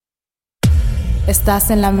Estás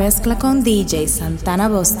en la mezcla con DJ Santana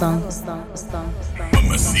Boston.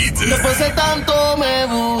 Después de tanto me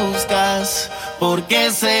buscas, ¿por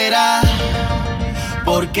qué será?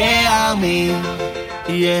 ¿Por qué a mí?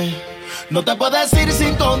 Yeah. No te puedo decir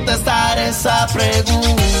sin contestar esa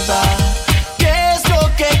pregunta. ¿Qué es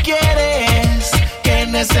lo que quieres? ¿Qué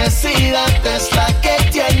necesidad es la que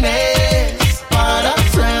tienes para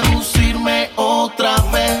seducirme otra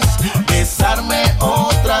vez? Besarme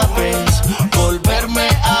otra vez, volverme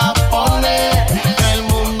a poner el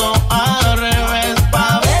mundo al revés,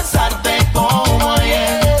 pa' besarte como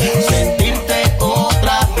ayer, sentirte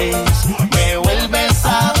otra vez, me vuelves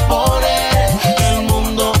a poner el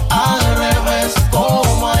mundo al revés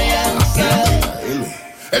como ayer.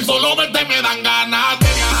 El solo verte me dan ganas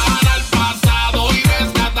de viajar al pasado y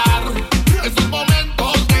rescatar esos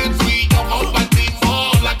momentos que tú y yo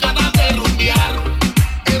compartimos, la ganas de rumbear.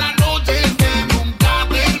 Eran noches de nunca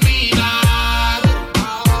terminar.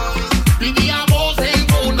 Vivíamos en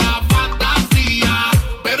una fantasía,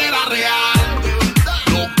 pero era real.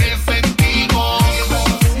 Lo que sentimos,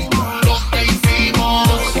 lo que hicimos.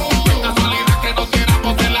 Qué casualidad que nos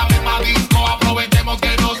viéramos en la misma disco. Aprovechemos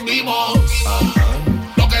que nos vimos.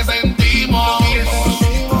 Lo que sentimos,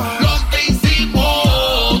 lo que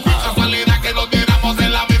hicimos. Qué casualidad que nos viéramos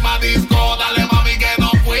en la misma disco. Dale mami que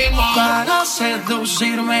nos fuimos. Para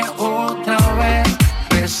seducirme otra vez,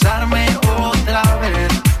 besarme otra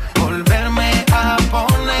vez, volverme a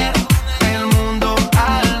poner el mundo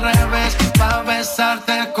al revés, pa'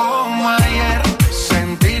 besarte como ayer,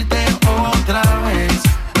 sentirte otra vez,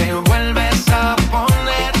 me vuelves a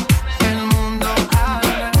poner el mundo al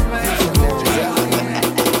revés.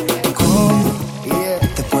 ¿Cómo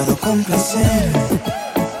te puedo complacer?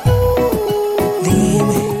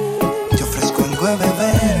 Dime, te ofrezco algo de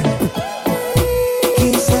beber.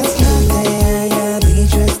 Quizás no te haya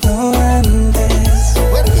dicho esto antes,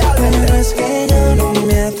 pero es que yo no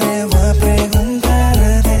me atrevo a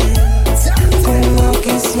preguntarte cómo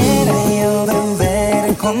quisiera yo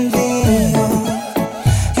beber contigo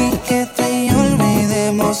y que te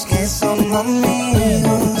olvidemos que somos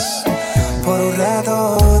amigos. Por un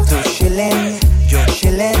rato tú chillen, yo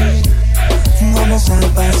chillen, vamos a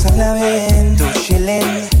pasarla bien. Tú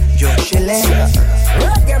chillen, yo chillen.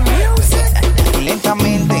 Y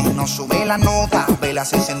lentamente nos sube la nota,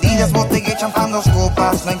 velas encendidas, botella y champán, 2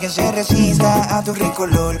 copas. No hay quien se resista a tu rico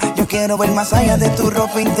olor. Yo quiero ver más allá de tu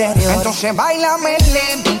ropa interior. Entonces bailame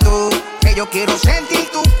lento, que yo quiero sentir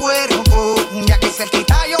tu cuerpo. Ya que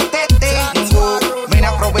cerquita yo te tengo, ven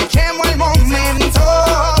aprovechemos el momento.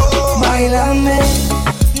 Bailame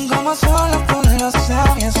como solo con los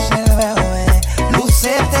labios el bebé.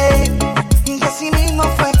 Lúcete, que así mismo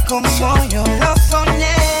fue como yo lo soñé.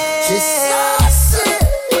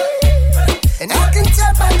 And I can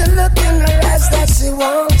tell by the look in her eyes that she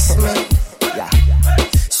wants me. Yeah.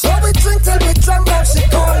 So we drink till we drunk, now she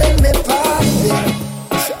calling me papi.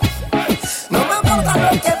 No me importa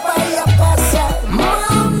lo que vaya a pasar,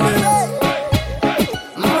 mami,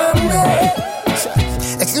 mami.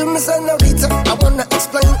 Excuse me, señorita, I wanna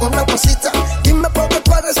explain una cosita. Dime por qué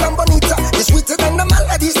tú eres tan bonita. You're sweeter than the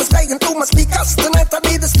melodies that's playing through my speakers. Tonight I'll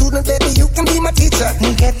be the student, baby, you can be my teacher.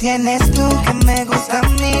 ¿Qué tienes tú que me gusta a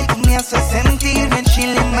mí? Tú me haces sentirme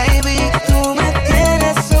chilling, baby. Tú me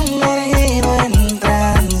tienes sumergido en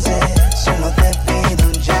trance. Solo te pido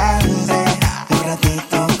un chance, un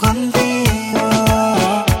ratito contigo.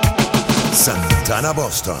 Santana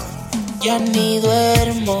Boston. Ya ni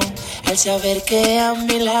duermo al saber que a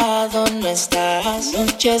mi lado no estás.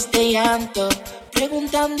 Noches de llanto,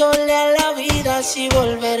 preguntándole a la vida si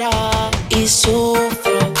volverá. Y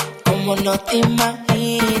sufro como no te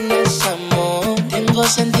imaginas, amor. Tengo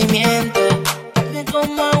sentimientos de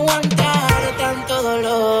cómo aguantar tanto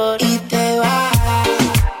dolor. Y te vas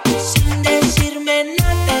sin decirme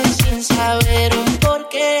nada, sin saber un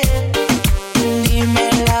porqué. Dime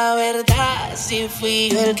la verdad, si fui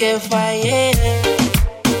yo el que fallé.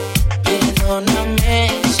 Perdóname,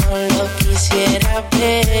 solo quisiera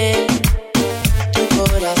ver tu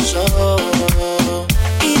corazón.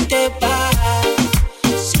 Y te vas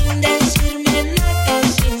sin decirme nada,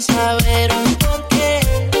 sin saber un porqué.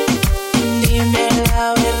 Dime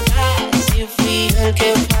la verdad, si fui yo el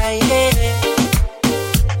que fallé.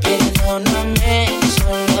 Perdóname,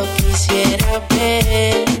 solo quisiera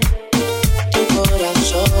ver tu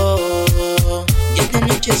corazón. Ya de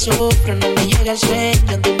noche sufro, no me llega el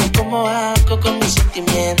sueño. Dime cómo hago con mis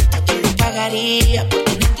sentimientos. Te lo pagaría por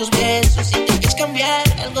tener tus besos. Si tienes que cambiar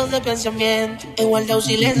algo de pensamiento. He guardado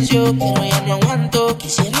silencio, pero ya no aguanto.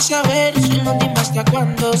 Quisiera saber, solo dime hasta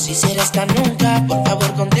cuándo. Si será hasta nunca, por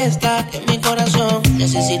favor contesta. Que mi corazón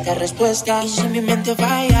necesita respuesta. Y si mi mente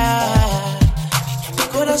falla, mi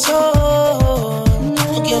corazón,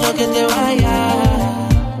 no quiero que te vayas.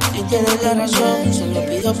 Si tienes la razón, solo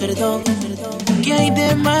pido perdón. ¿Qué hay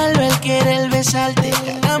de malo el querer besarte?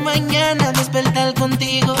 Cada mañana despertar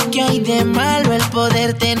contigo. ¿Qué hay de malo el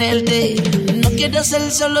poder tenerte? No quiero ser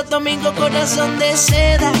solo tu amigo, corazón de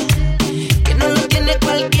seda, que no lo tiene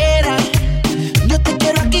cualquiera. Yo te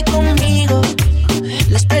quiero aquí conmigo,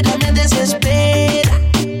 la espera me desespera.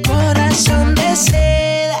 Corazón de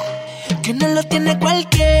seda, que no lo tiene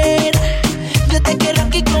cualquiera. Yo te quiero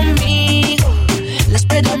aquí conmigo, la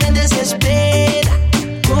espera me desespera.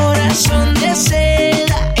 Corazón de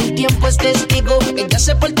seda, el tiempo es testigo. Ella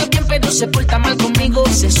se porta bien pero se porta mal conmigo.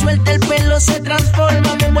 Se suelta el pelo, se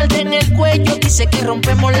transforma, me muerde en el cuello. Dice que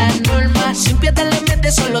rompemos las normas. Sin piedad le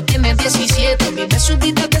mete, solo tiene 17. Vive su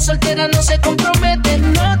vida de soltera, no se compromete.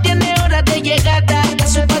 No tiene hora de llegada. A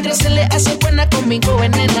su padre se le hace buena, conmigo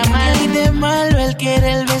en el amar. ¿Qué hay de malo el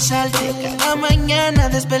querer besarte? Cada mañana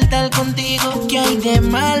despertar contigo. ¿Qué hay de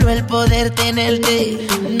malo el poder tenerte?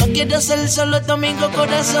 No quiero ser solo tu amigo,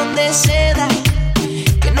 corazón de seda,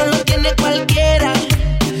 que no lo tiene cualquiera.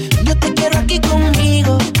 Yo te quiero aquí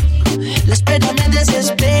conmigo, la espera me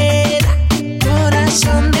desespera.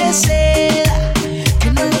 Corazón de seda,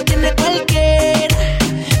 que no lo tiene cualquiera.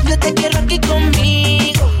 Yo te quiero aquí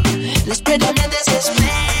conmigo, la espera me desespera.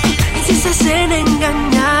 Insistes en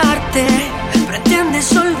engañarte,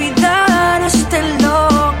 pretendes olvidar a este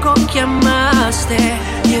loco que amaste.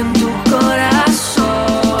 Y en tu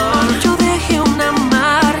corazón yo dejé una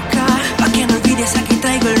marca, pa' que no olvides, aquí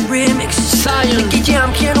traigo el remix. Nicky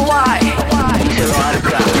Jam, ¿quién guay?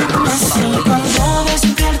 Así cuando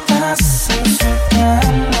despiertas en su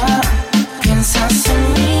cama, piensas en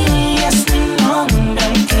mí, es mi nombre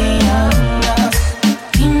el que llamas.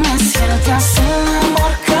 Dime si él te hace el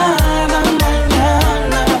amor cada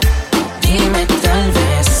mañana. Dime tal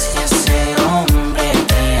vez si ese hombre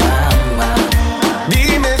te ama.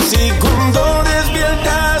 Dime si cuando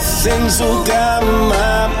despiertas en su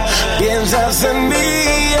cama piensas en mí,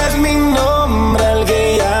 es mi nombre el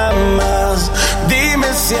que llamas. Dime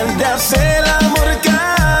si él te hace el amor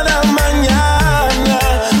cada mañana.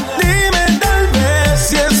 Dime tal vez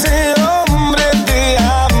si ese hombre te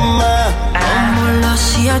ama. Como lo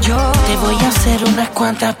hacía yo, Te voy a hacer unas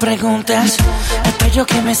cuantas preguntas, espero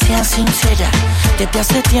que me seas sincera. Desde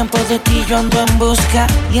hace tiempo de ti yo ando en busca,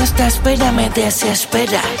 y esta espera me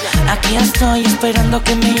desespera. Aquí estoy esperando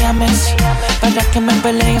que me llames, para que me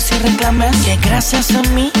pelees y reclames. Que gracias a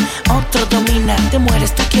mí otro domina. Te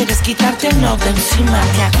mueres, tú quieres quitártelo de encima.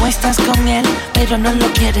 Te acuestas con él, pero no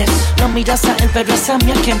lo quieres. No miras a él, pero es a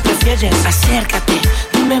mí a quien prefieres. Acércate,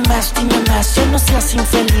 dime más, yo no seas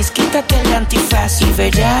infeliz. Quítate el antifaz y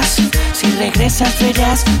verás, si regresas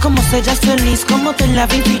verás cómo serás feliz, cómo te la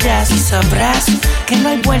vivirás. Y sabrás que no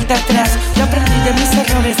hay vuelta atrás. Yo aprendí de mis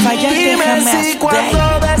errores, fallarte jamás. Dime si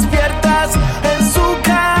cuando despiertas en su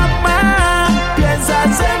cama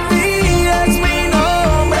piensas en mí, es mi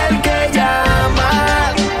nombre el que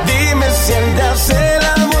llama. Dime si él te hace el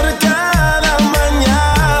amor cada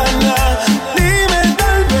mañana. Dime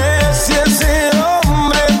tal vez si ese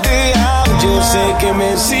hombre te ama. Yo sé que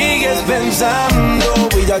me sigues pensando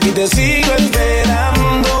y yo aquí te sigo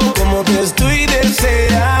esperando, como te estoy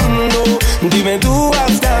deseando. Dime tú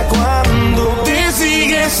hasta cuándo te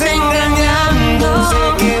sigues engañando. Sé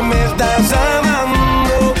que me estás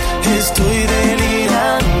amando, estoy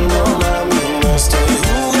delirando, mami, no estoy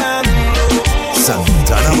jugando.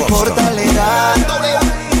 Santana No importa la edad,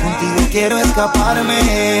 Contigo quiero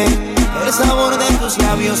escaparme. El sabor de tus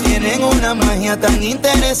labios tienen una magia tan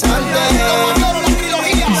interesante.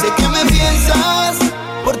 Sé que me piensas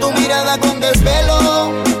por tu mirada con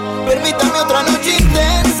desvelo. Permítame otra noche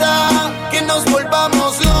intensa, que nos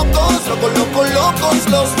volvamos locos, locos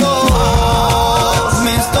los dos.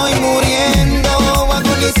 Me estoy muriendo,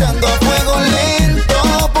 agonizando a fuego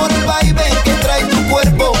lento, por el baile que trae tu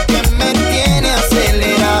cuerpo, que me tiene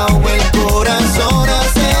acelerado, el corazón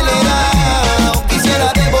acelerado.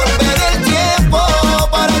 Quisiera devolver el tiempo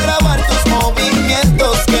para grabar tus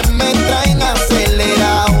movimientos que me traen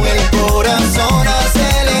acelerado, el corazón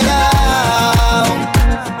acelerado.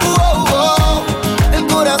 El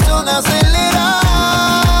corazón acelerado.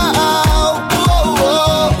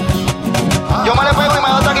 Yo me le pego y me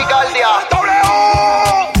da taquicardia.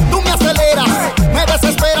 Tú me aceleras.